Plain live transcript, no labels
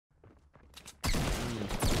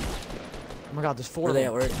Oh my god, there's 4 Where of they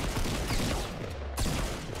them. at work?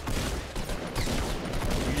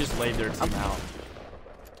 You just laid their team out.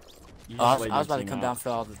 You Oh, just laid I was their about to team come out. down for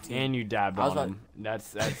all the team. And you dabbed I was on about- them.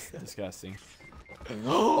 That's disgusting.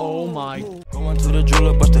 Oh my. Going to the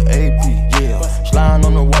jeweler, bust the AP, yeah. Sliding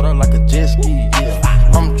on the water like a jet ski, yeah.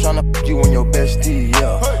 I'm tryna f you on your bestie,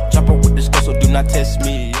 yeah. Jump up with this girl, so do not test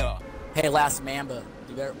me, yeah. Hey, last Mamba,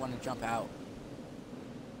 you better want to jump out.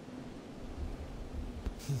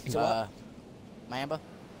 Mamba?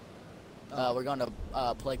 We're going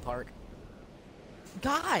to Plague Park.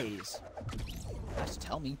 Guys! Just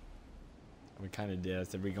tell me. We kind of did. I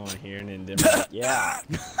said we're going here and then different. Yeah.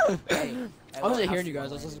 Hey, I wasn't hearing you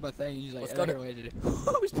guys. I was listening to my thing. He's like, Let's go to-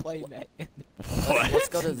 who's playing that? let's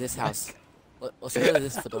go to this house. Let's go to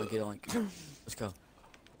this for the link. Let's go.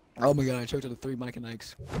 Oh my god, I choked on the 3 Mike and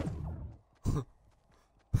Ikes.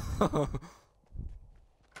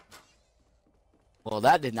 Well,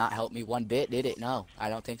 that did not help me one bit, did it? No, I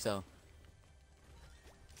don't think so.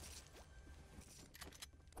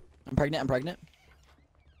 I'm pregnant.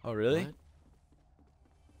 Oh, really? What?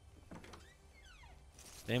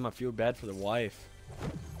 Damn, I feel bad for the wife.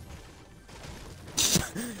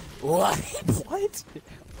 What? What?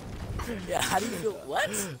 Yeah, how do you feel? What?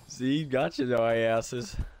 See, gotcha though, I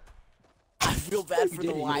asses. I feel bad for the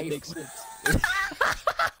It wife. makes sense.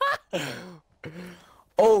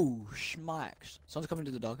 Oh, schmacks. Someone's coming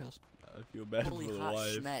to the doghouse. I feel bad Holy for the hot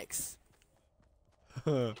wife. schmecks.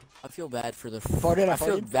 I feel bad for the. Farted, I I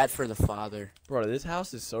feel farted. bad for the father. Bro, this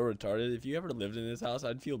house is so retarded. If you ever lived in this house,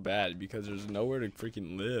 I'd feel bad because there's nowhere to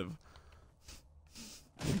freaking live.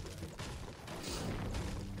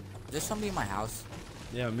 There's somebody in my house.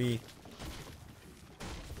 Yeah, me.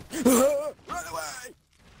 Run away!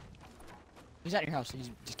 He's not in your house. He's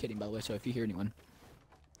just kidding, by the way. So if you hear anyone,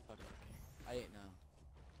 I didn't know.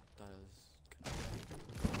 Thought it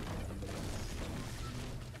was.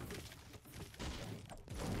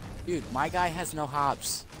 Dude, my guy has no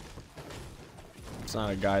hops. It's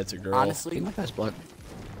not a guy, it's a girl. Honestly, my guy's blood.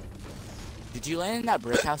 did you land in that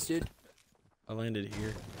brick house, dude? I landed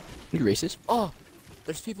here. You racist? Oh,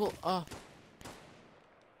 there's people. I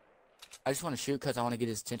just want to shoot because I want to get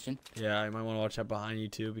his attention. Yeah, you might want to watch out behind you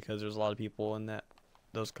too because there's a lot of people in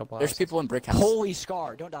those couple There's houses. people in brick house. Holy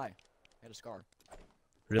scar! Don't die. I had a scar.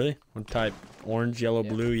 Really? What type? Orange, yellow, Yeah.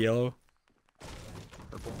 blue, yellow?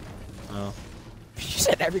 Purple. Oh. You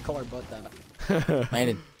said every color but that.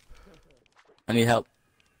 Landon, I need help.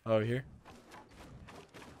 Oh, here?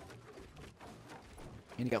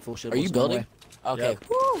 And you got full shield. Are you bolts on the building? way. Okay. Yep.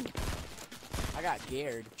 Woo! I got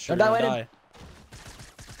scared. Sure Don't die, gonna Landon.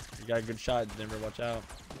 You got a good shot, Denver. Watch out.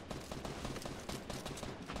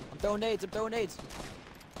 I'm throwing nades.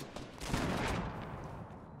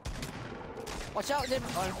 Watch out, Denver.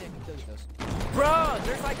 Oh, I didn't kill you, those. Bro,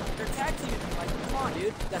 they're tag teaming. Like, come on,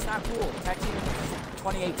 dude. That's not cool. Tag teaming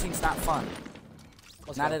 2018 is not fun.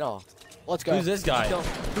 Let's Not go. at all. Let's go. Who's this guy? Kill-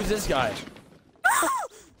 Who's this guy?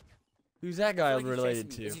 Who's that guy Like he's related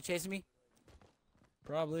chasing me. Is to? he chasing me?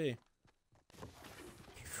 Probably.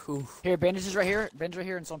 Whew. Here, bandages right here. Bandages right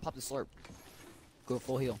here, and someone pop the slurp. Go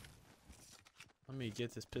full heal. Let me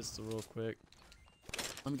get this pistol real quick.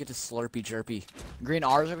 Let me get this slurpy jerpy. Green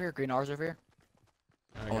R's over here. Green R's over here.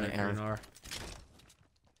 I Oh, got an a green arrow. R.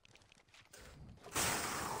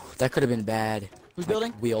 That could have been bad. Who's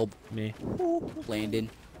building? Wheel Me. Landon.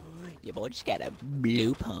 Yeah, boy, just got a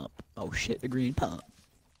blue pump. Oh shit, the green pump.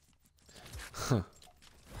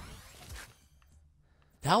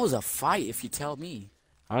 That was a fight, if you tell me.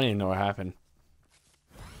 I don't even know what happened.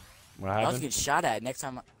 What I was happened? getting shot at. Next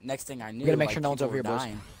thing I knew, gotta make like, sure no one's people over here, were boys.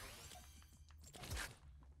 dying.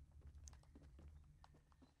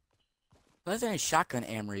 Why is there any shotgun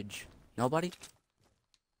ammerage? Nobody?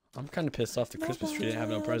 I'm kind of pissed off the Christmas tree didn't have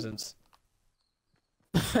no presents.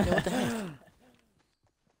 Yeah, what the heck?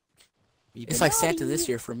 It's like Santa this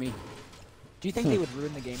year for me. Do you think they would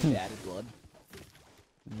ruin the game if they added blood?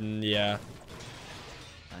 Yeah.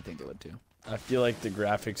 I think they would too. I feel like the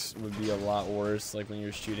graphics would be a lot worse. Like when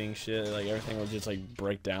you're shooting shit, like everything would just like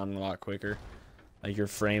break down a lot quicker. Like your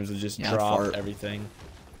frames would just Yeah, drop fart. everything.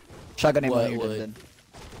 Shotgun ammo What here, would? then.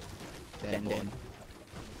 Then, then.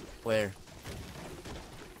 Where?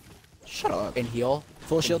 Shut up. In heal?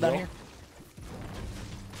 Full in shield down heal? here.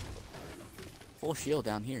 Full shield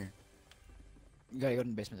down here. You gotta go to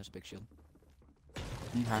the basement. There's a big shield.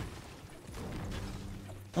 Okay.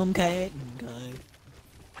 Okay. Okay.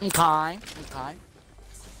 Okay.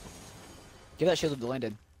 Give that shield to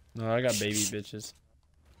Landin. No, I got baby bitches.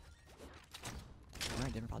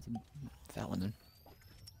 Alright, Denver popped the fat one then.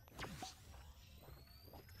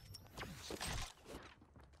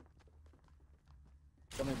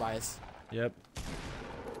 Show me bias. Yep.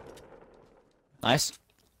 Nice.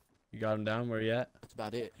 You got him down. Where you at? That's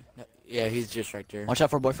about it. No, yeah, he's just right there. Watch out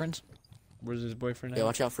for boyfriends. Where's his boyfriend at? Yeah,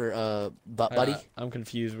 watch out for buddy. I'm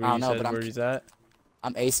confused. I Where don't you know, said but where he's at?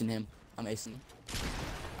 I'm acing him. I'm acing him.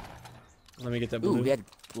 Let me get that Ooh, blue. we had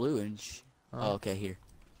blue and. Oh. Oh, okay, here.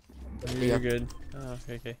 You're good. Oh,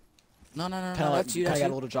 okay. No, Kind that's you. of That's got a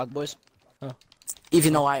you. little jog, boys.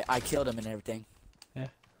 Even though I killed him and everything. Yeah.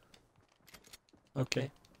 Okay.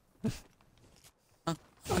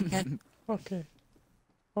 Okay.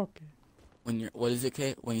 Okay. When you're, what is it,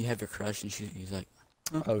 Kate? When you have your crush and he's like,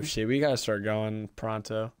 Oh shit, we gotta start going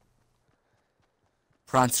pronto.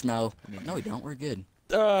 prawn smell. No, we don't. We're good.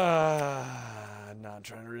 Not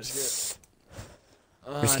trying to risk it.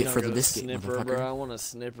 Risk it for the the biscuit, snipper, motherfucker. bro. I want a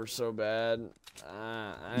snipper so bad.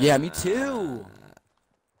 Yeah, me too.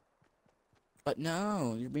 But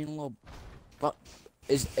no, you're being a little. But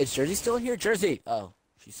is Jersey still in here? Jersey. Oh,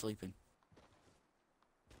 she's sleeping.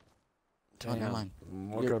 Oh, never mind.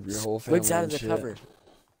 Woke up your whole family. Squig's out of and the shit. cover.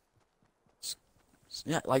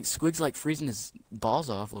 Yeah, like Squig's like freezing his balls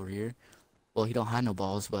off over here. Well, he don't have no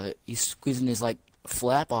balls, but he's squeezing his like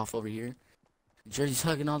flap off over here. Jersey's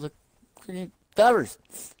hugging all the freaking covers.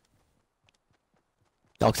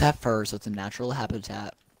 Dogs have fur, so it's a natural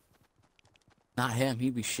habitat. Not him.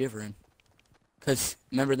 He'd be shivering. Cause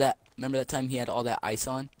remember that time he had all that ice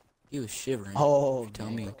on? He was shivering. Oh, Tell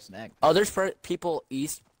me. Snack. Oh, there's people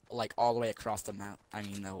east, like all the way across the mount. I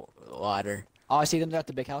mean the water. Oh, I see them. They're at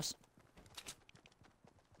the big house.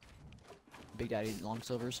 Big Daddy Long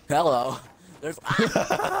Silvers. Hello. There's.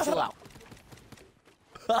 Chill out.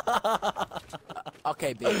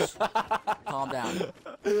 Okay, bitch. Calm down.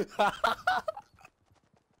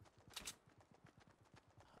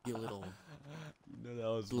 You little No, that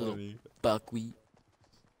was Little- funny. buckwheat.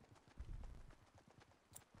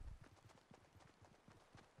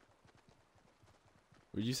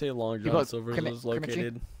 Would you say Long People John at Silver's Crimet- was Crimet Tree?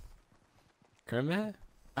 located? Crimet?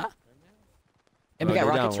 And we got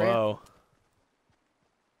rockets right here. Low.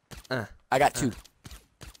 I got two.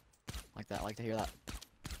 Like that. I like to hear that.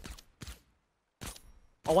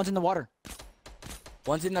 Oh, one's in the water.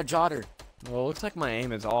 One's in the jotter. Well, it looks like my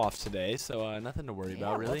aim is off today, so nothing to worry Yeah,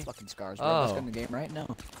 about, what really. fucking scars, bro. Best Oh. gun in the game, right?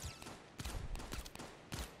 No.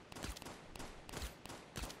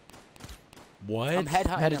 What? I'm head I'm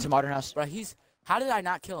hunting headed him. to Modern House. Bro, how did I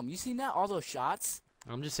not kill him? You seen that? All those shots?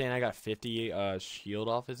 I'm just saying I got 50 shield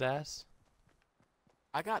off his ass.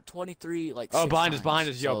 I got 23, like, Oh, six behind us,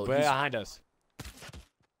 times, yo, so he's behind us.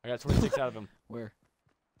 I got 26 out of them. Where?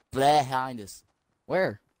 behind us.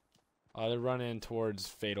 Where? They're running towards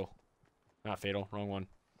Fatal. Not Fatal, wrong one.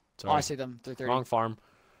 Oh, I Sorry. see them. 330. Wrong farm.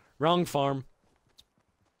 Wrong farm.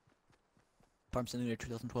 Farm Simulator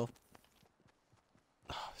 2012.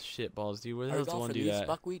 Oh, shit balls, dude. Where the Are hell's we the going one for do these that?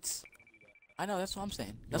 buckwheats? I know, that's what I'm saying.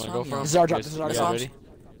 You That's wanna what go I'm for 'em? This is our drop, You this is our guys drop. ready?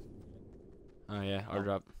 Oh, yeah, our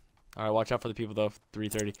drop. Alright, watch out for the people, though.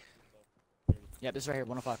 330. Yeah, this is right here,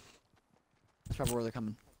 105. That's probably where they're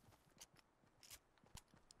coming.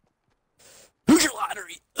 Who's your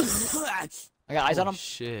lottery? I got eyes on Holy them.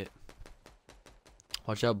 shit.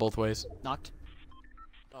 Watch out both ways. Knocked.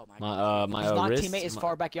 Oh my My god. my His knocked wrist. teammate is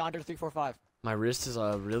far back yonder, 345. My wrist is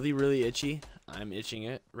really really itchy. I'm itching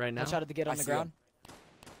it right now. Watch out to get I on the see him. ground.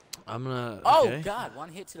 I'm gonna. Oh Okay. god, one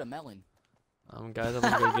hit to the melon. Guys, I'm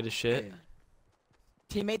gonna go get a shit.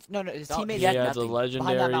 Teammates? No, his No, teammates. he had Yeah, it's a nothing.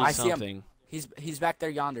 legendary I see him. something. He's back there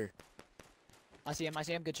yonder. I see him. I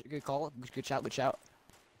see him. Good call. Good shout. Good shout.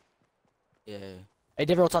 Yeah. Hey,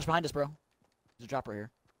 Devil, touch behind us, bro. There's a drop right here.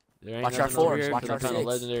 There ain't Watch our nothing over fours, here watch 'cause our I found a six.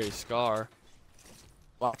 legendary scar.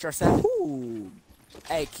 Watch our 7. Ooh.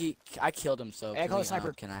 Hey, I killed him, so Hey, I call can it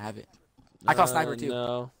sniper. can I have it? I call sniper too.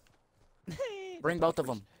 No. Bring both of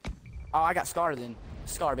them. Oh, I got Scar then.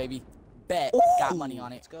 Scar, baby. Bet. Got money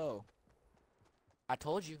on it. Let's go. I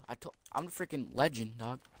told you. I'm the freaking legend,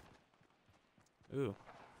 dog. Ooh.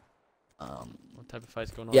 What type of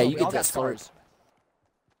fight's going on? Yeah, Oh, you we get all that got slurp. scars.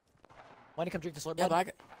 Why don't you come drink the slurp, Yeah, bud? but I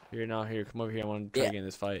got. Here, now, here. Come over here. I want to try Yeah. to get in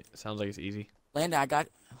this fight. It sounds like it's easy. Landon, I got.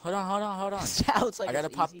 Hold on. Sounds like I gotta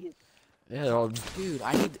it's pop- easy. Yeah, they're all. Dude,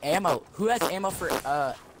 I need ammo. Who has ammo for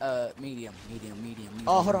medium?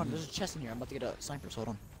 Oh, hold on. There's a chest in here. I'm about to get a sniper, so hold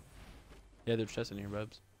on. Yeah, there's chests in here,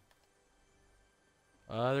 bubs.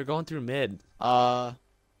 They're going through mid.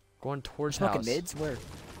 Going towards Smoking house. mids? Where?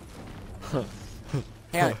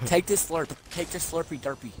 Here, take this slurp. Take this slurpy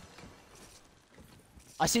derpy.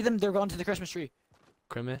 I see them. They're going to the Christmas tree.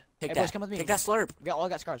 Crimet. Take Hey, that. boys, come with me. Take that slurp. We all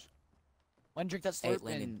got scars. Why don't you drink that Hey, slurp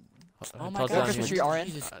Landon. and... Oh my Toss god. down Christmas here. tree RN?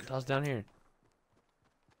 Jesus. Toss down here.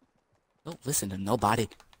 Don't listen to nobody.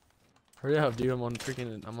 Hurry up, dude. I'm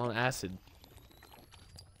on acid.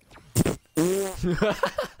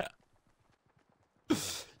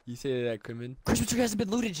 You say that, Quinman? Christmas tree hasn't been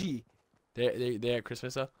looted, G. They at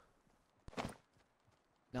Christmas though?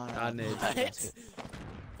 No, Ah, Nate. What?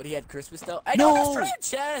 But he had Christmas though. Hey, No! no, destroy a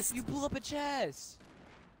chest. You blew up a chest.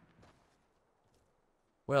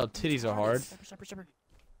 Well, titties are hard. Sniper.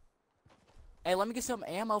 Hey, let me get some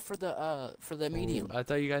ammo for the medium. Ooh, I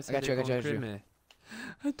thought you guys said I got you. equipment.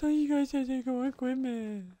 I thought you guys said they go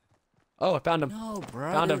equipment. Oh, I found him. No,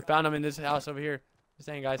 bro. Found him in this house over here. Just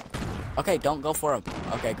saying, guys. Okay, don't go for him.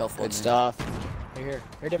 Okay, go for him. Good stuff. Here.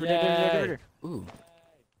 Here. Ooh.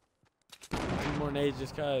 2 more nades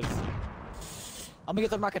just cause. I'm gonna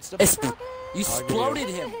get the rocket stuff. You exploded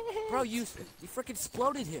him, bro. You freaking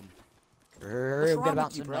exploded him. What's wrong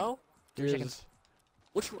with you, bro? 3 seconds.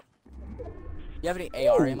 Which one? You have any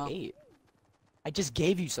AR ammo? 8. I just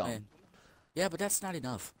gave you some. Man. Yeah, but that's not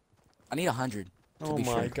enough. I need 100. Oh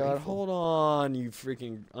my god, hold on, you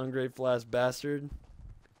freaking ungrateful ass bastard.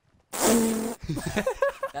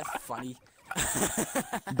 That's funny.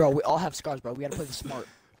 Bro, we all have scars, bro. We gotta play the smart.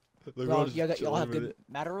 Look, Bro, you all have good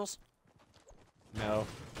materials? No.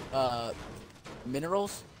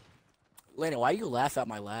 Minerals? Landin, why you laugh at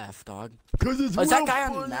my laugh, dog? Cause it's Oh, is that real guy on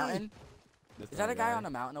funny. the mountain? That's Is that not a guy on the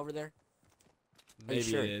mountain over there? Maybe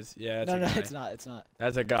sure? it is. Yeah, it's No, a no, guy. it's not. It's not.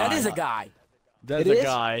 That's a guy. That is a guy. That's It a is?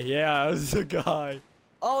 guy. Yeah, it's a guy.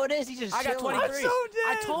 Oh, it is. He just. I got chilling. 23. so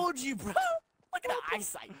I dead. told you, bro. Look at the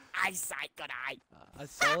eyesight. Eyesight, good eye. I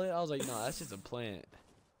saw it. I was like, no, that's just a plant.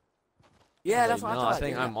 Yeah, I was that's like, what no, I thought.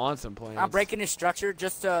 think dude. I'm on some plants. I'm breaking his structure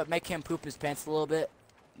just to make him poop his pants a little bit.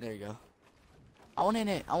 There you go. I want in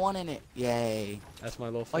it. I want in it. Yay. That's my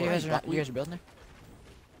little. Oh, you fort. guys are building there?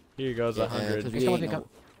 Here goes Yeah, 100. 'cause Come we with me. ain't no-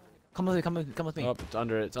 Come with me. Oh, it's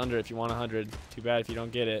under it. It's under it if you want 100. Too bad if you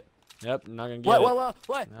don't get it. Yep, I'm not gonna get it.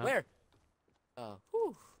 What? No. Where? Oh,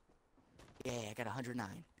 whew. Yeah, I got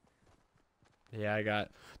 109. Yeah, I got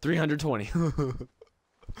 320.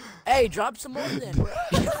 Hey, drop some more then.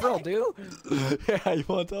 Bro, dude. Yeah, you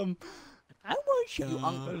want some? I want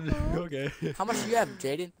you. Okay. How much do you have,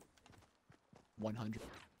 Jaden? 100.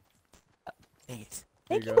 Dang it.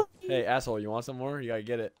 Here you go. Hey, asshole, you want some more? You gotta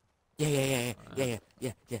get it. Yeah.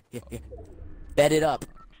 Bet it up.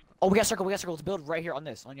 Oh, we got circle. Let's build right here on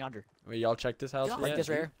this, on yonder. Wait, y'all check this house Y'all yet? Like this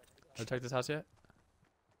right here. I checked this house yet?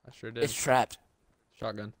 I sure did. It's trapped.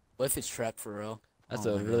 Shotgun. What if it's trapped for real? That's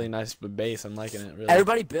Oh a my really God. nice base. I'm liking it. Really.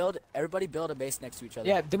 Everybody build a base next to each other.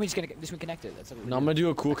 Yeah, then we just gonna this one connected. That's what we No, I'm gonna do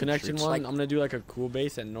a cool connection streets, one. like- I'm gonna do like a cool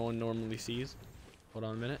base that no one normally sees. Hold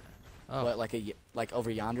on a minute. Oh, What, like over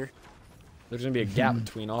yonder? there's gonna be a gap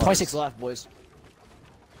between all. 26 left, boys.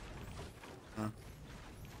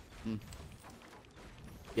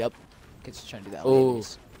 Yep. Kids just trying to do that. Ooh.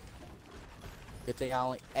 ladies. Good thing I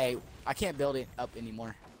only. Hey, I can't build it up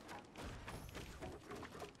anymore.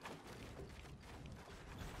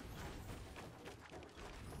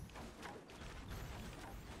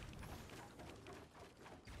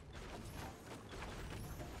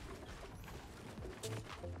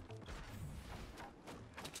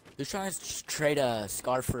 They're trying to trade a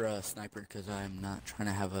scar for a sniper because I'm not trying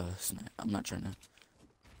to have a sniper. I'm not trying to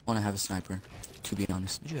want to have a sniper, to be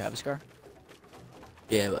honest. Did you have a scar?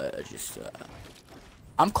 Yeah, but just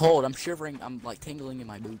I'm cold. I'm shivering. I'm like tingling in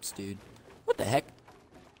my boots, dude. What the heck?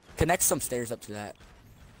 Connect some stairs up to that.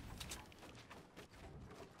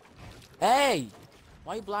 Hey,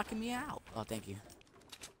 why are you blocking me out? Oh, thank you.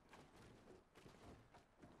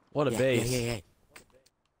 What a base. Yeah.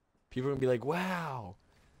 People are gonna be like, wow,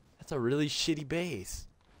 that's a really shitty base.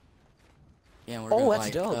 Yeah, we're Oh, gonna, that's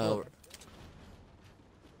like, dope, look.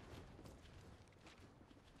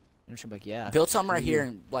 I'm just like, yeah. build something right here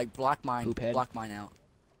and like block mine Poop head. out.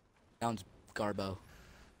 Sounds Garbo.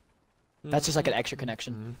 That's just like an extra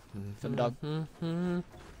connection. From dog.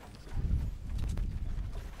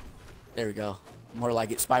 There we go. More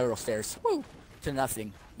like it. Spiral stairs. Woo! To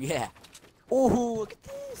nothing. Yeah. Oh, look at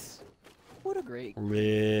this. What a great.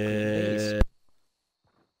 Yeah.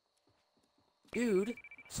 Dude,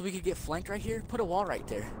 so we could get flanked right here? Put a wall right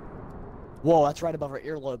there. Whoa, that's right above our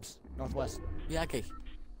earlobes. Northwest. Yeah, okay.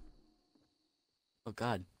 Oh,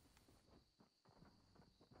 God.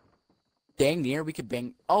 Dang near, we could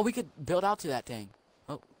bang. Oh, we could build out to that thing.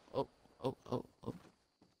 Oh.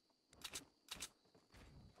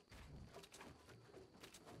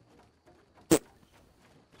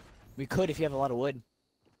 We could if you have a lot of wood.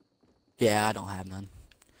 Yeah, I don't have none.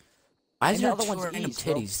 Why is And the there other two one's random east,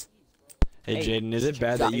 bro. titties? Hey, Hey, Jaden, is it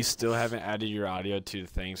bad got that you it. still haven't added your audio to the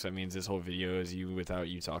thing? So that means this whole video is you without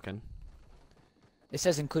you talking. It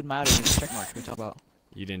says include my audio in the check mark. We talk about.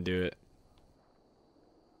 You didn't do it.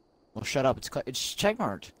 Well, shut up. It's check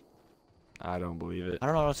marked. I don't believe it. I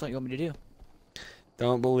don't know what else you want me to do.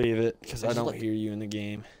 Don't believe it, because I Just don't look- hear you in the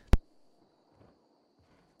game.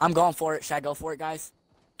 I'm going for it. Should I go for it, guys?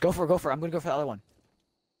 Go for it, go for it. I'm gonna go for the other one.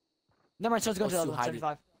 Never mind, someone's going to the It's other too one. high to-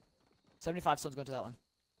 75. 75, someone's going to that one.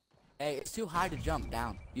 Hey, it's too high to jump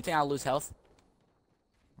down. You think I'll lose health?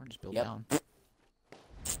 We're just build Yep. down.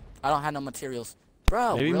 I don't have no materials.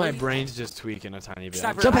 Bro, Maybe really? my brain's just tweaking a tiny bit.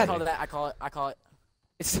 Sniper, Jump I at call me. it that. I call it.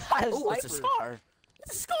 It's not a Oh, it's a sniper. scar.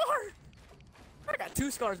 It's a scar. I got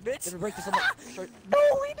 2 scars, bitch. Did we break this on the short? No,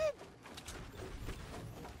 we did.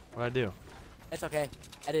 What'd I do? It's okay.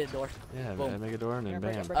 I did a door. Yeah, Boom. I make a door and then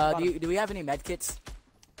Break- bam. break- Do we have any med kits?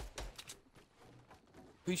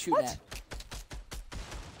 Who you shooting What? at?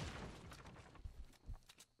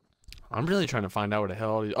 I'm really trying to find out where the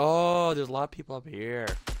hell. Oh, there's a lot of people up here.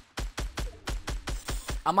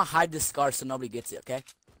 I'm gonna hide this scar so nobody gets it, okay?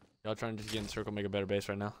 Y'all trying to just get in the circle, make a better base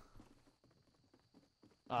right now?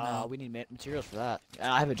 No. We need materials for that.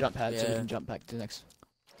 I have a jump pad, so we Yeah. can jump back to the next.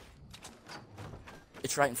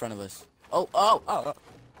 It's right in front of us. Oh.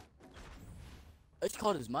 It's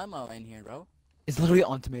called his mama in here, bro. It's literally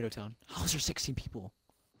on Tomato Town. How is there 16 people?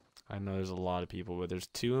 I know there's a lot of people, but there's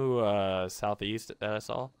 2 southeast that I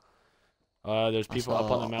saw. There's people up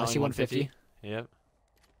on the mountain. I see 150. Yep.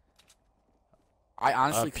 I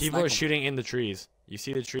honestly could People snipe are 'em. shooting in the trees. You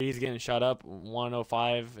see the trees getting shot up,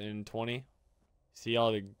 105 and 20. See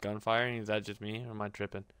all the gunfire? Is that just me, or am I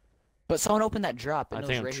tripping? But someone opened that drop. I And it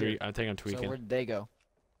think was I'm right here. I think I'm So tweaking. where did they go?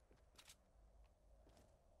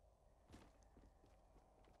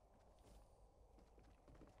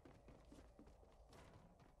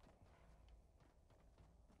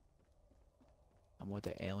 I'm with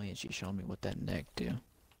the alien. She's showing me what that neck do.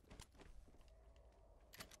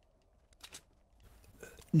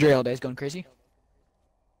 Dre all day's going crazy.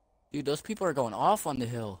 Dude, those people are going off on the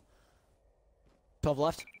hill. 12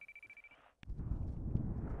 left.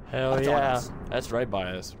 Hell Left on yeah, us. that's right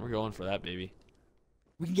by us. We're going for that, baby.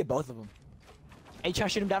 We can get both of them. Hey, try to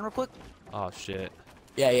shoot him down real quick. Oh shit!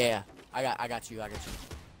 Yeah. I got you.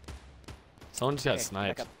 Someone just got Okay,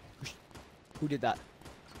 sniped. back up. Who did that?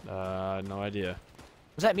 No idea.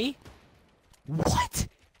 Was that me? What?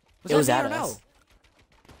 It was that at me or us.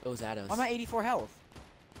 It was at us. Why am I 84 health?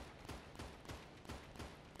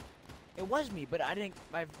 It was me, but I didn't.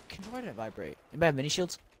 My controller didn't vibrate. Anybody have mini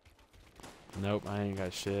shields? Nope, I ain't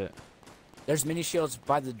got shit. There's mini shields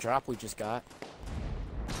by the drop we just got.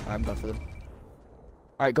 Alright, I'm going for them.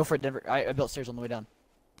 Alright, go for it, Denver. I built stairs on the way down.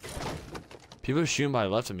 People are shooting by the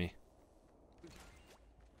left of me.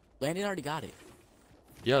 Landon already got it.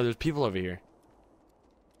 Yo, there's people over here.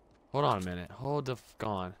 Hold on a minute. Hold the f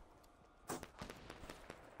on.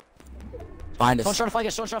 Find us. Someone's trying to flank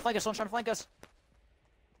us. Someone's trying to flank us. Someone's trying to flank us.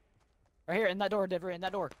 Right here, in that door, Denver. In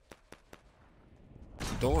that door.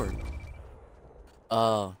 Door.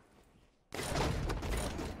 Oh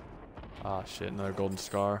shit, another golden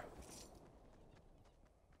scar.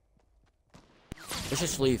 Let's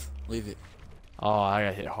just leave. Leave it. Oh, I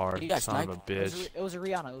got hit hard. You got Son of a sniped? bitch. It was a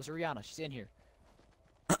Rihanna. It was a Rihanna. She's in here.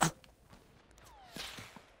 Oh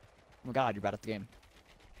my god, you're bad at the game.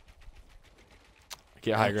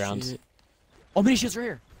 Get high Oh, grounds. shit. Oh, mini shields are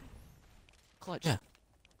here. Clutch. Yeah.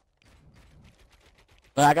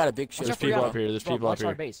 But I got a big Watch shield. There's out for people Rihanna. up here. There's Bro, people up watch our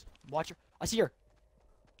here. base. Watch her. I see her.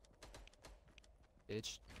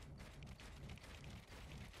 Bitch.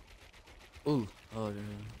 Ooh. Oh, no.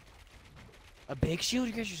 A big shield?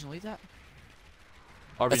 You guys just gonna leave that?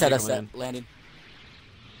 RBG That's at us, coming landing.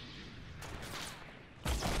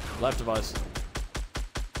 in. Left of us.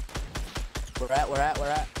 We're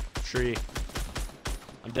at. Tree.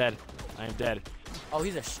 I'm dead. I am dead. Oh,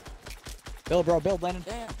 he's a Build, bro. Build, Landon.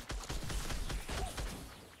 damn.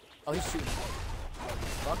 Oh, he's shooting.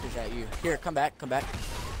 Fuckers at you. Here, come back.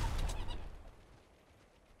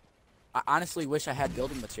 I honestly wish I had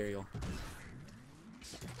building material.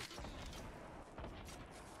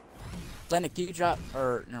 Landon, can you drop?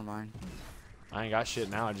 Or, never mind. I ain't got shit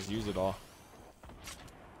now. I just used it all.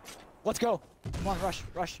 Let's go. Come on, rush.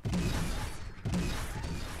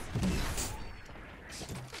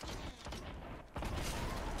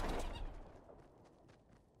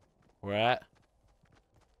 Where at?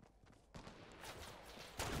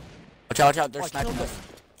 Watch out. They're Oh, I sniping killed us.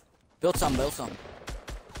 Build some.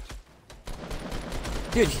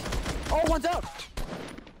 Dude, Oh, one's up.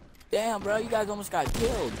 damn, bro. You guys almost got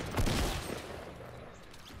killed.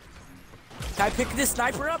 Can I pick this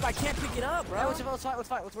sniper up? I can't pick it up, bro. Hey, let's fight.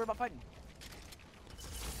 Let's worry about fighting.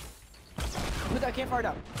 Put that campfire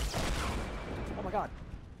down. Oh my god.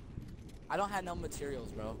 I don't have no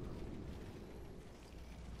materials, bro.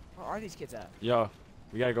 Where are these kids at? Yo,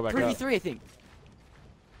 we gotta go back up. 3v3, I think.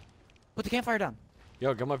 Put the campfire down.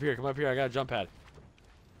 Yo, come up here. I got a jump pad.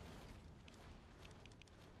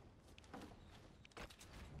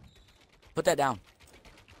 Put that down.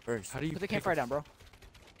 First. How do you Put the pick campfire down, bro.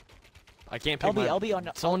 I can't pick LB, my... LB on.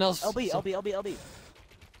 Someone else... LB, LB, LB, LB.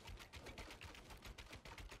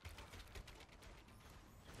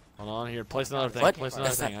 Hold on here. Place another thing. What? Place another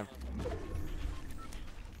That's thing.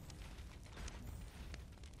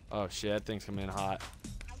 Oh shit, that thing's coming in hot.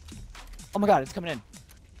 Oh my god, it's coming in.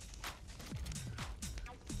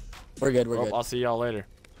 We're good. We're Well, good. I'll see y'all later.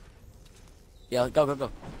 Yeah, go, go,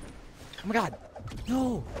 go. Oh my god.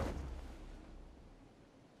 No.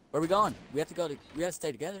 Where are we going? We have to go to. We have to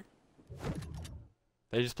stay together.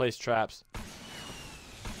 They just placed traps.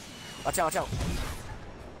 Watch out! Watch out!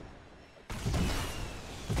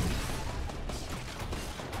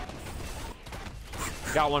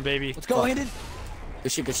 Got one, baby. Let's go, Fuck. Landin.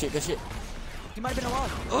 Good shit! Good shit! Good shit! He might have been alone.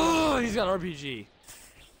 Oh, he's got RPG.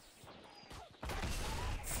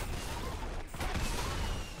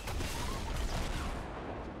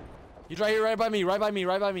 He's right here, right by me, right by me,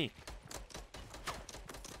 right by me.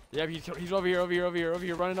 Yeah, he's over here,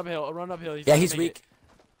 running uphill. Yeah, he's weak.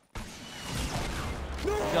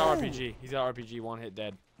 He's got RPG. He's got RPG. One hit,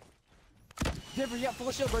 dead. Denver, yeah, full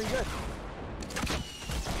of shield, bro. You're good.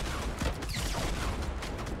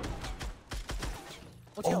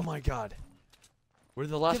 Let's Oh Oh go. my god. Where's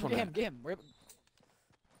the last one? Get At? him, get him.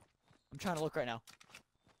 I'm trying to look right now.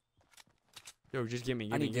 Yo, just give me. I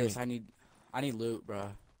Give me. need Give this. me. I need loot, bro.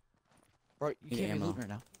 Bro, you Need can't be ammo. looting right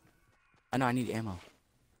now. I know. I need ammo.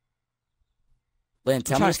 Lynn,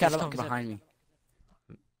 tell me trying to what's scout it out, coming 'cause behind me.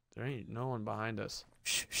 There ain't no one behind us.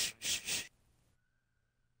 Shh, shh, shh, shh.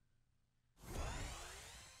 I'm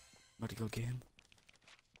about to go get him.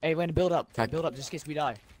 Hey, Landin, build up. Okay. Build up just in case we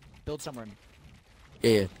die. Build somewhere.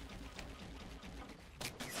 Yeah, yeah.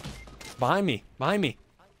 Behind me. Behind me.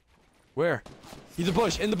 Where? He's in the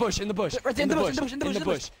bush. In the bush. In the bush. Right there, in the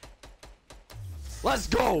bush. Let's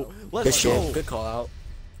go. Good Let's shit. go. Good call out.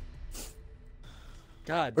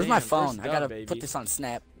 God Where's damn, my first phone? I dub, gotta baby. put this on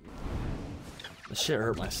Snap. This shit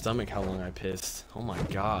hurt my stomach how long I pissed. Oh my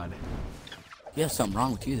god. You have something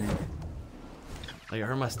wrong with you then. Like, it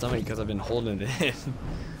hurt my stomach because I've been holding it in.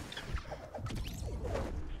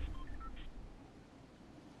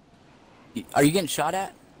 Are you getting shot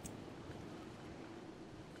at?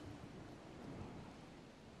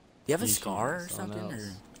 Do you have a You scar or shooting someone something? Or?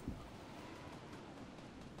 else.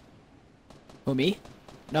 Who, me?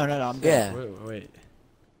 No, I'm good. Yeah. Wait.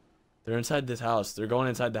 They're inside this house. They're going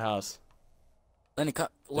inside the house. Lenny, They're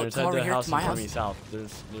look, inside come over the here house to my and house. coming south.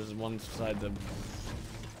 There's one side the...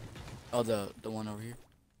 Oh, the one over here.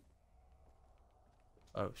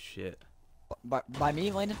 Oh shit. By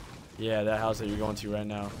me, Landin? Yeah, that house that you're going to right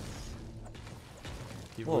now.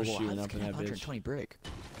 People Whoa, are whoa, shooting how's up in it that bitch. 120 brick.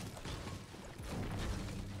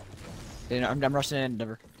 And I'm rushing in,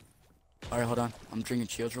 Denver. Alright, hold on. I'm drinking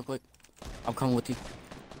shields real quick. I'm coming with you.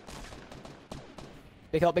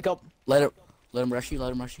 Big help, big help. Let him rush you.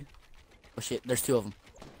 Let him rush you. Oh shit, there's two of them.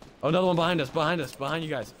 Oh, another one behind us, behind you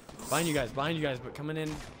guys, but coming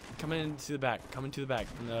into the back, coming to the back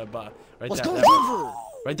from the right Let's there, go, that way. Denver!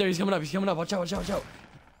 Right there, he's coming up, watch out.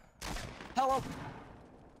 Hello.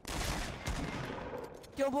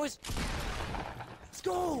 Go, boys. Let's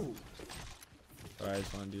go. Alright, I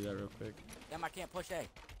just want to do that real quick. Damn, I can't push A.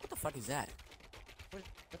 What the fuck is that?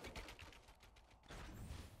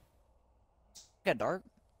 Got dark.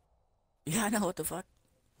 Yeah, I know. What the fuck?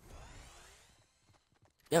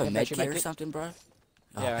 You have a Yeah, med make sure kit my or kit- something, bro?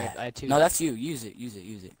 Oh, Yeah, bet. I had two. No, that's you. Use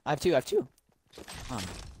it. I have two. Oh.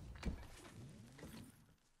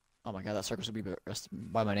 Oh my god, that circle's gonna be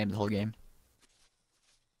by my name the whole game.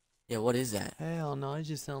 Yeah, what is that? Hell no, it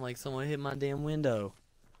just sounded like someone hit my damn window.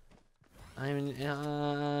 I ain't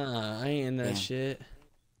in that Damn. shit.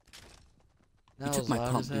 That You took was my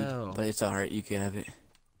loud pump, as dude. hell. But it's alright. You can have it.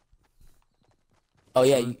 Oh,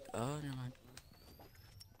 yeah. Son. Oh, never mind.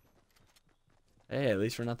 Hey, at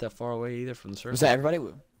least we're not that far away either from the circle. Was that everybody?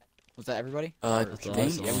 Was that everybody? I That's think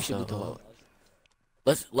awesome. Yeah, we should loot the so. whole.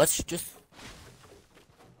 Let's just...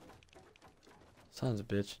 Sons of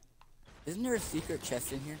a bitch. Isn't there a secret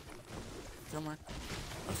chest in here? Somewhere?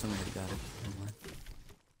 Oh, someone already got it. Never mind.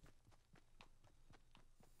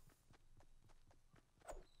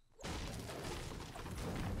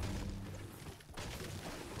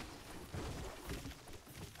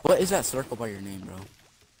 What is that circle by your name, bro?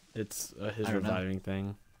 It's his I don't know. reviving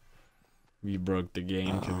thing. We broke the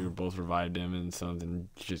game because we Oh. were both revived him and something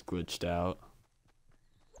just glitched out.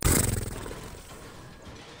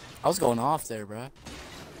 I was going off there, bro.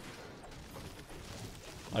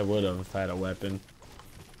 I would have if I had a weapon.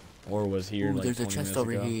 Or was here Ooh, like there's a 20 chest minutes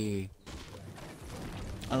over ago. here.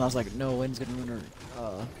 And I was like, no, Wynn's gonna ruin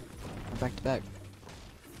her. Back to back.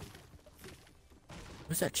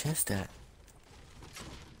 Where's that chest at?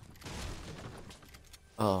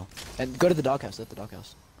 Oh. And go to the doghouse. At the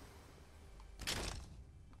doghouse.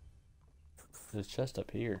 There's a chest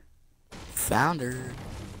up here. Found her.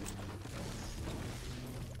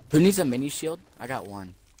 Who needs a mini shield? I got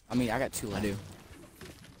one. I mean, I got two. I do.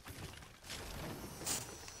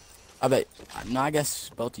 I bet. No, I guess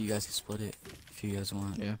both of you guys can split it if you guys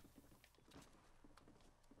want. Yeah.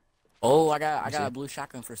 Oh, I got a blue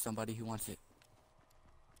shotgun for somebody who wants it.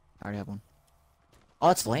 I already have one. Oh,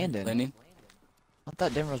 it's Landin. Landin? I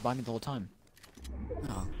thought Denver was behind me the whole time.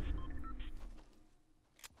 Oh.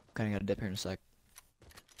 Kinda gotta dip here in a sec.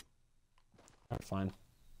 Alright, fine.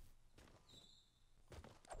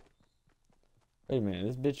 Wait a minute,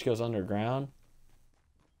 this bitch goes underground?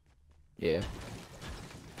 Yeah.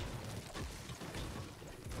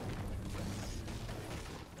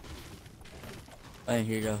 Hey,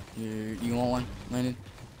 here you go. You want one, Landon?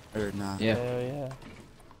 Or nah? Yeah. Hell yeah.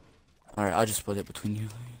 Alright, I'll just split it between you.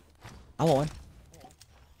 I want one.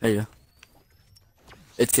 There you go.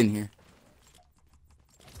 It's in here.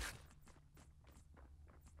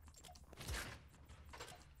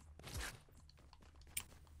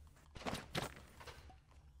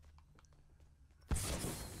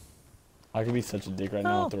 I could be such a dick right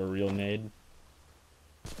now with a real nade.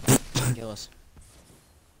 Kill us.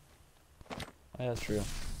 Oh, yeah, that's true.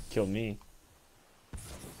 Kill me.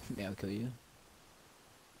 Yeah, I'll kill you. You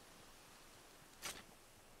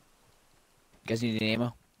guys need any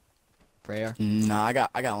ammo? For AR? Nah, I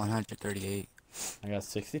got 138. I got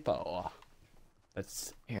 64.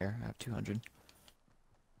 That's Here, I have 200.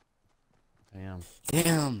 damn.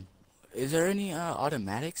 Damn. Is there any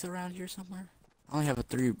automatics around here somewhere? I only have a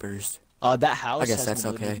 3 burst. That house. I guess has that's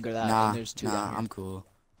one, we okay. can go to that, Nah, and there's 2 down here. I'm cool.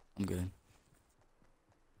 I'm good.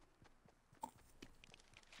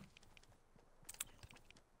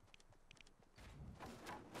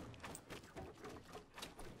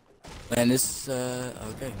 And this,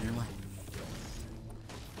 okay, never mind.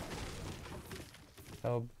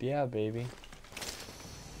 Oh, yeah, baby.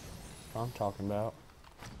 What I'm talking about.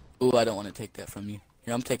 Ooh, I don't want to take that from you.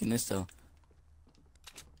 Here, I'm taking this, though.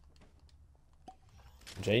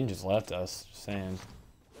 Jaden just left us, just saying.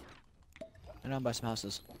 And I'm by some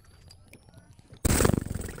houses.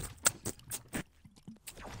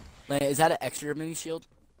 Like, is that an extra mini shield?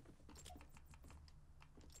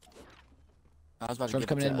 I was about to Storm's give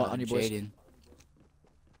coming it to, in on your boys. Jaden.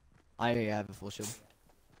 I have a full shield.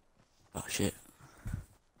 Oh, shit.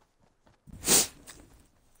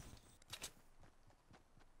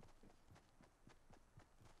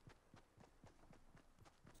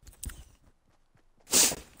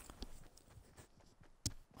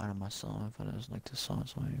 I know my song. If I don't like this song,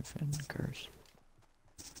 so I'm offending the curse.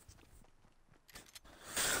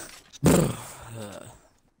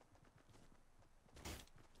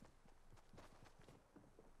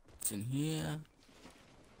 It's in here.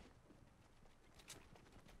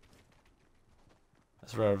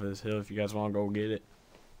 That's right over this hill if you guys want to go get it.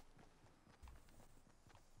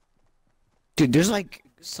 Dude, there's like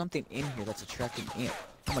something in here that's attracting ant.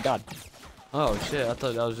 Oh my god. Oh shit, I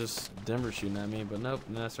thought that was just Denver shooting at me, but nope,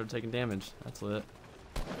 and then I started taking damage. That's lit.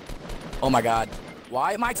 Oh my god.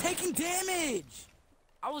 Why am I taking damage?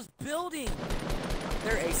 I was building.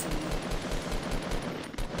 They're acing me.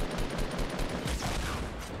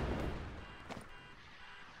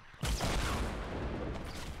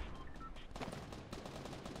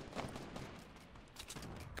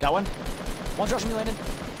 Got one? One's rushing me, Landon.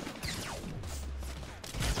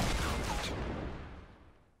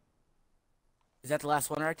 Is that the last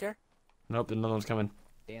one right there? Nope, another one's coming.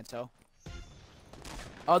 Danto.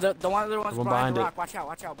 Oh, the other one's One behind behind the it. rock. Watch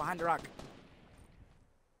out, behind the rock.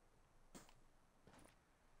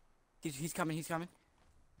 He's coming.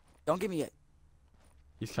 Don't get me yet.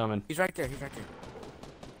 He's coming. He's right there.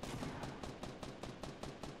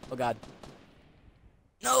 Oh god.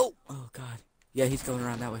 No! Oh god. Yeah, he's going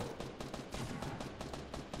around that way.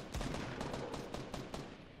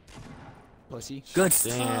 Pussy. Good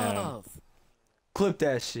Damn. stuff. Clip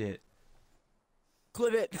that shit.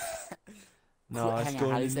 Clip it. No, Hang on,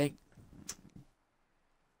 how do you say?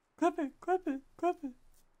 Clip it. Clip it.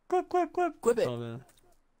 Oh, man.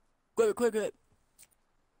 Clip it.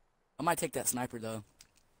 I might take that sniper though.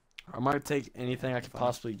 I might take anything I could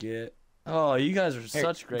possibly get. Oh, you guys are Here,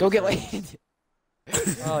 such great go get friends. Landon.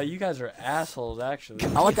 Oh, you guys are assholes, actually.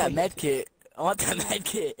 I want that med kit. Go get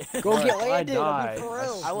Alright, Landon. I I'll die. be for I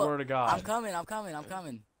real. swear to God. I'm coming.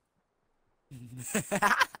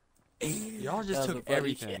 Y'all That just was took a funny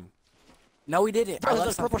everything. shit. No, we didn't. Bro, I those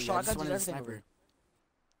left purple something. I just shotguns wanted and the everything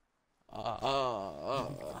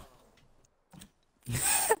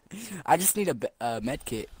sniper. I just need a med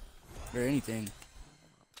kit or anything.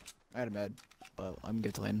 I had a med. but I'm gonna give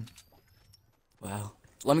it to Landin. Wow.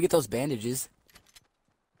 Let me get those bandages.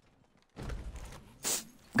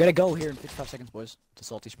 We gotta go here in 55 seconds, boys, to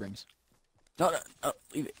Salty Springs. No,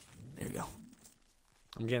 leave it. There you go.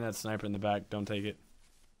 I'm getting that sniper in the back. Don't take it.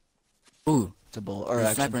 Ooh, It's a bull. or Or a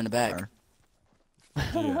actually, sniper in the back.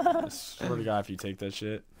 Yeah, I swear to God, if you take that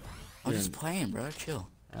shit, I'm just playing, bro. Chill.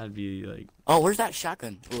 I'd be like, Oh, where's that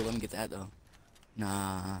shotgun? Ooh, let me get that though.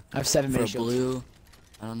 Nah. I have 7 For mini a shields. blue.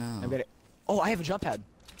 I don't know. I've got it. Oh, I have a jump pad.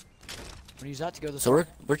 I'm gonna use that to go to the So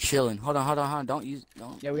we're chilling. Hold on. Don't.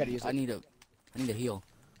 Yeah, we gotta use it. I need a heal.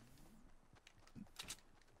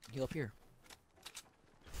 Heal up here.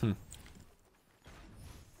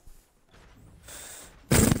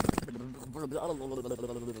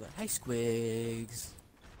 Hi, Squigs.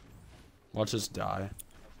 watch us die.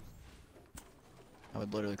 I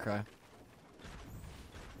would literally cry.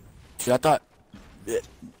 Dude, I thought.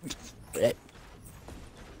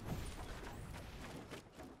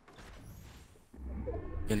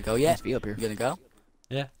 Gonna go yet? Let's be up here. You gonna go?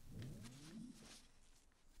 Yeah.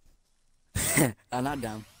 I'm not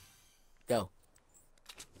down. Go.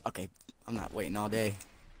 Okay, I'm not waiting all day.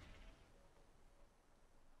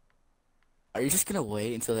 Are you just gonna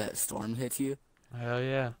wait until that storm hits you? Hell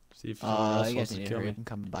yeah. See if You someone else guys wants need to to kill hurry me. up and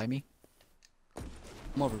come by me.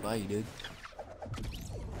 I'm over by you, dude.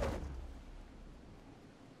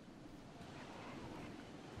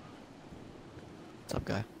 What's up,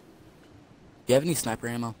 guy? Do you have any sniper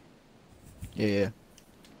ammo? Yeah.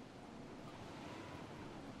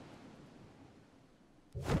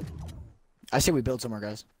 I say we build somewhere,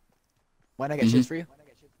 guys. Why not get Mhm. shits for you?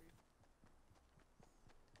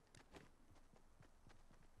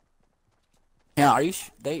 Yeah, are you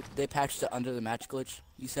they patched it under the match glitch,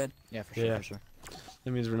 you said? Yeah, for sure, Yeah. for sure.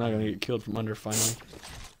 That means we're not gonna get killed from under finally.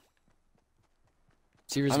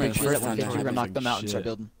 Seriously, I mean, make sure that first time 150, we're gonna knock happening, them out and start shit.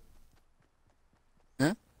 building.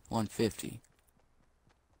 150.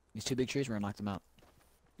 These 2 big trees, we're gonna knock them out.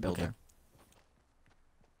 Build Okay. there.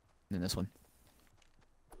 And then this one.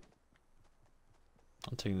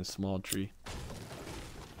 I'm taking the small tree.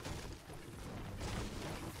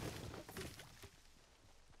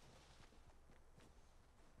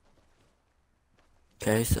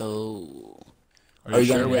 Okay, so Are Are you you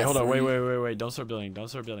gonna sure? do Wait, that hold on. free? Wait. Don't start building. Don't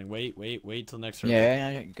start building. Wait till next turn.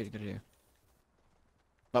 Yeah, good idea.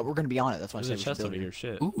 But we're gonna be on it. That's why I There's said a we should chest build over here.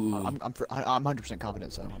 Shit. ooh. I'm 100%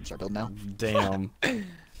 confident, so I'm gonna start building now. Damn.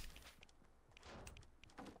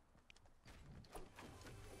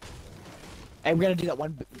 Hey, we're gonna do that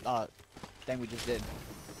one thing we just did.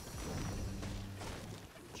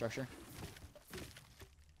 Structure.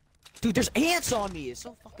 Dude, there's ants on me. It's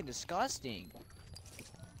so fucking disgusting.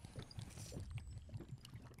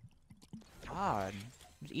 God,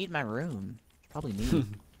 just eat my room. Probably me.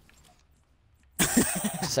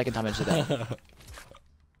 It's the second time I said that.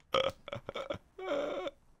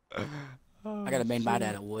 I gotta make mine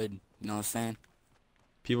out of wood. You know what I'm saying?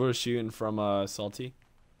 People are shooting from Salty.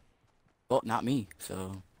 Well, not me.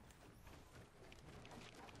 So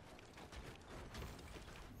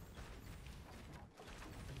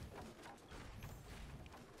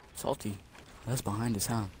Salty. That's behind us,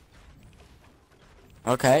 huh?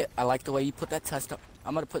 Okay, I like the way you put that test up.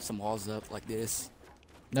 I'm gonna put some walls up like this.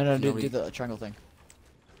 No, do Nobody- the triangle thing.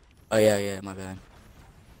 Oh yeah, my bad.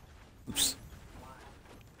 Oops.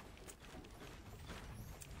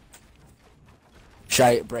 Should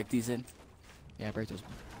I break these in? Yeah, break those.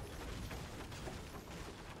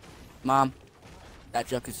 Mom, that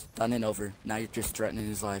joke is done and over. Now you're just threatening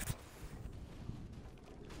his life.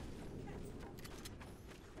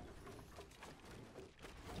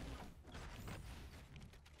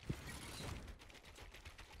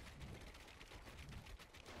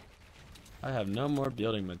 I have no more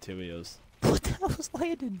building materials. What the hell was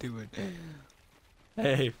Landin doing?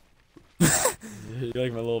 Hey. You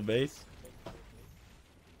like my little base?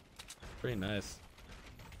 Pretty nice.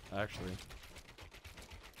 Actually.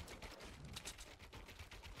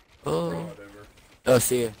 Oh. Oh,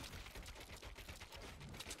 see ya.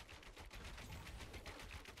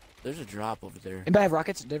 There's a drop over there. Anybody have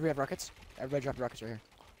rockets? Did we have rockets? Everybody drop rockets right here.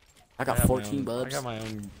 I got have my 14 own- bubs. I got my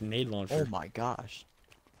own nade launcher. Oh my gosh.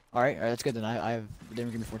 Alright, that's good then. I have. Then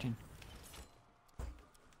give me 14.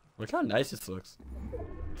 Look how nice this looks.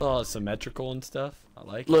 It's all symmetrical and stuff. I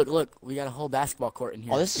like it. Look, we got a whole basketball court in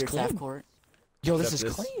here. Oh, this is Here's half clean. court. Yo, this Except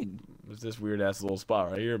is clean. There's this weird ass little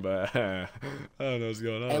spot right here, but I don't know what's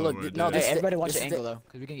going on. Hey, look, over no, there. this Hey, is everybody the- watch this the is angle though,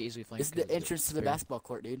 because we can get easily flanked. This is the 'cause entrance to the clear. basketball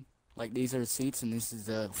court, dude. Like, these are the seats and this is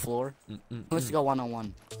the floor. Mm, Who wants to go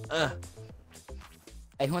one-on-one?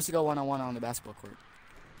 Hey, who wants to go one-on-one on the basketball court?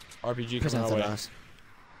 RPG coming Presents our on way. us.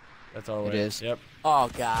 That's our way. It is. Yep. Oh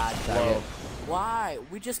God. Whoa. Why?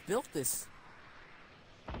 We just built this.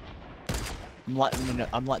 I'm letting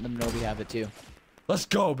them know we have it too. Let's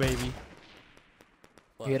go, baby.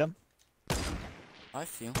 What? You hit him? I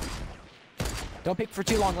feel. Don't pick for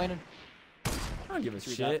too long, Landon. I don't give a Should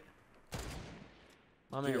we shit.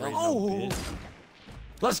 My man Dude, raised oh. no bitch.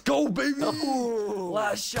 Let's go, baby. Oh.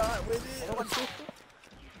 Last shot with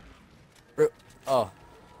it. Oh.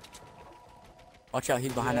 Watch out,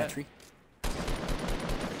 he's behind Yeah. that tree.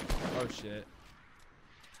 Oh shit.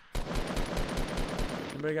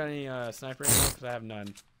 Anybody got any sniper ammo? Cause I have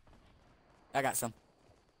none. I got some.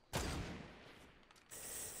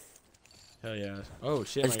 Hell yeah. Oh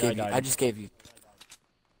shit, my guy died. I just gave you.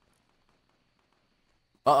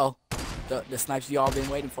 Uh oh. The snipes you all been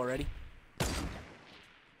waiting for, ready?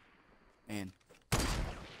 Man.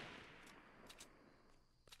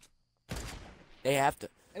 They have to.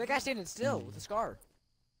 And the guy standing still with a scar.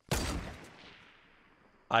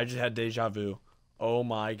 I just had deja vu. Oh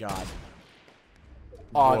my god.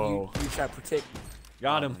 Oh, Whoa. you try to protect.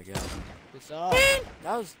 Got Oh him. my God. What's up?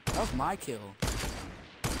 That was my kill.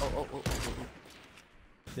 Oh.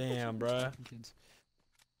 Damn, bruh.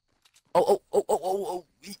 Oh.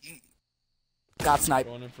 Got sniped.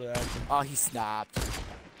 Going in for the action. Oh, he snapped.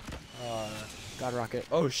 God rocket.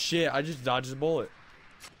 Oh shit, I just dodged a bullet.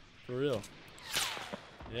 For real.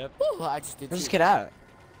 Yep. Ooh, I just did. Where's this too. kid at?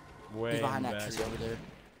 Way He's in behind the that back. tree over there.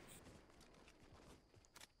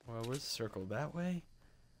 Well, where's the circle? That way?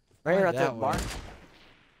 Right here Why at the that bar. way?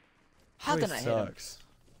 How Boy did I hit him? sucks.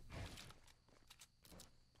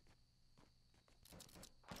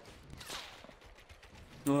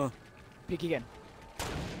 Peek again.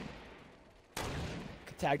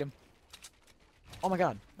 Tagged him. Oh my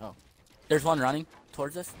god. Oh. There's one running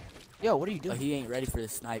towards us. Yo, what are you Oh, doing? he ain't ready for the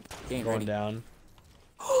snipe. He ain't Going ready. down.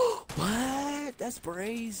 What? That's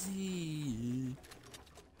crazy.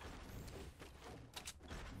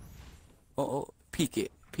 Oh, peek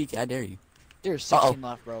it. Peek it. I dare you. There's 16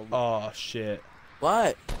 left, bro. Oh shit.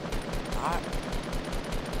 What?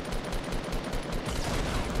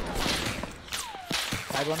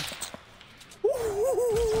 Tag one.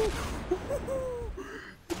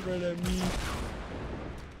 Right at me.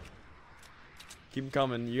 Keep 'em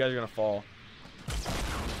coming. You guys are gonna fall.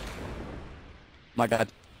 My God.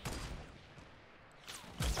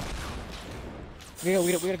 We gotta go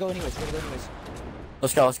anyways. We gotta go anyways.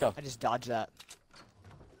 Let's go. Let's go. I just dodged that.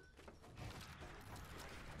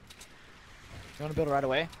 You wanna build right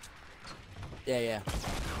away? Yeah.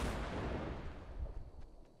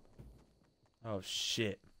 Oh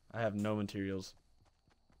shit. I have no materials.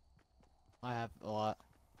 I have a lot.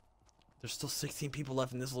 There's still 16 people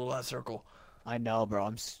left in this little ass circle. I know, bro.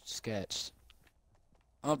 I'm sketched.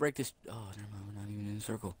 I'm gonna break this. Oh, never mind. We're not even in a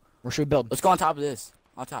circle. Where should we build? Let's go on top of this.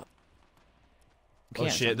 On top. Oh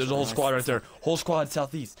shit, there's a whole squad right there. Whole squad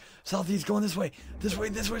southeast. Southeast going this way. This way,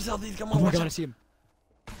 southeast. Come on, Oh my watch god, I out. see him.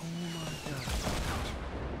 Oh my god.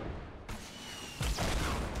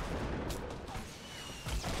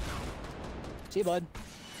 See you, bud.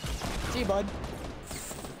 See you, bud.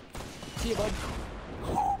 See you, bud.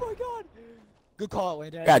 Oh my god. Good call,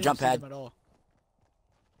 Landon. Yeah, jump pad. At all.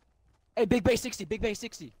 Hey, big base 60. Big base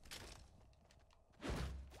 60.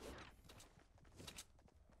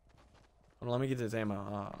 Hold on, let me get this ammo.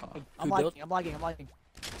 I'm Who built? lagging. I'm lagging.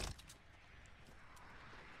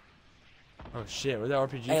 Oh shit, where'd that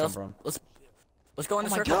RPG Hey, come from? let's go in Oh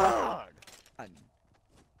the my circle. god.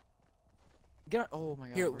 Get on. Oh my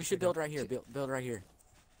god. Here, where we should should I go? build right here. Build right here.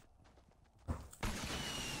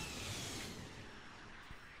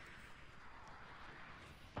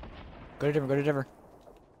 Go to Denver.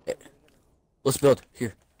 Let's build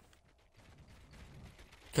here.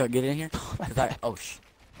 Can I get in here? 'Cause oh sh.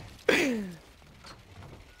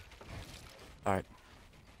 All right.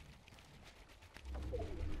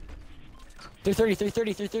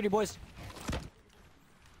 330, boys.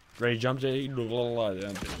 Ready to jump, Jay? You want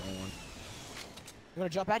a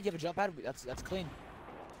jump pad? You have a jump pad? That's clean.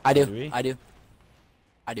 I Do do. we? I do.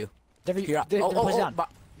 Denver, Here. Denver, place down.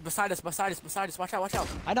 Beside us. Watch out.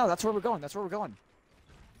 I know. That's where we're going.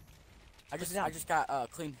 I just got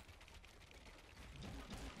clean.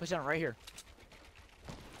 Place down right here.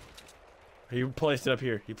 He placed it up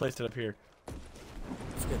here.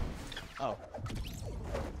 It's good. Oh.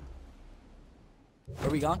 Where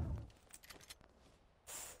we going?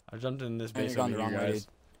 I jumped in this Man, base you're over going the here, wrong way, guys.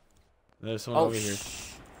 dude. There's one Oh, over here.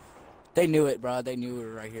 They knew it, bro. They knew we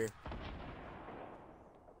were right here.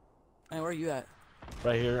 Man, where are you at?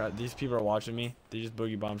 Right here. These people are watching me. They just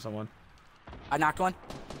boogie bombed someone. I knocked one.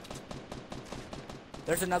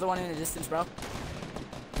 There's another one in the distance, bro.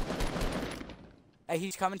 Hey,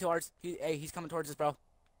 he's coming towards. He's coming towards us, bro.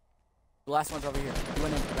 The last one's over here. He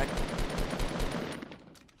went in, right?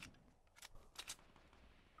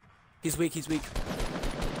 He's weak. He's weak.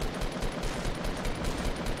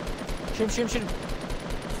 Shoot him.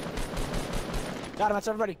 Got him. That's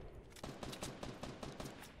everybody.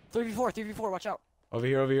 3v4. Watch out. Over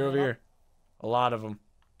here. A lot of them.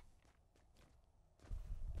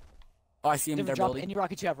 Oh, I see him. They're Drop building. any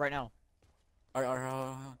rockets you have right now.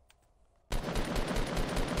 Alright.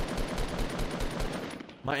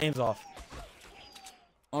 My aim's off.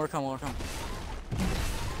 One more come.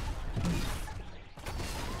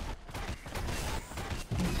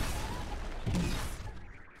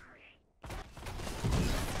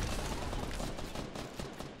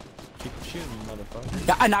 Keep shooting, motherfucker.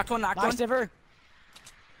 Yeah, I knocked one. Nice, Diver.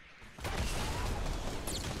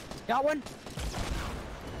 Got one.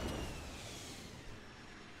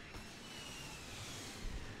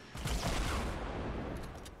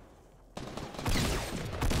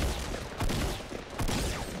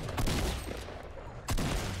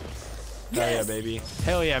 Yes.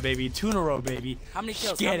 Hell yeah, baby. 2 in a row, baby. How many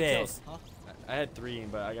kills? Get How many it. kills? Huh? I had 3,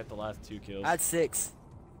 but I got the last 2 kills. I had 6.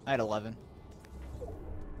 I had 11.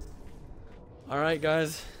 Alright,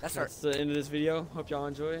 guys. That's the end of this video. Hope y'all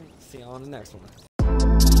enjoy. See y'all on the next one.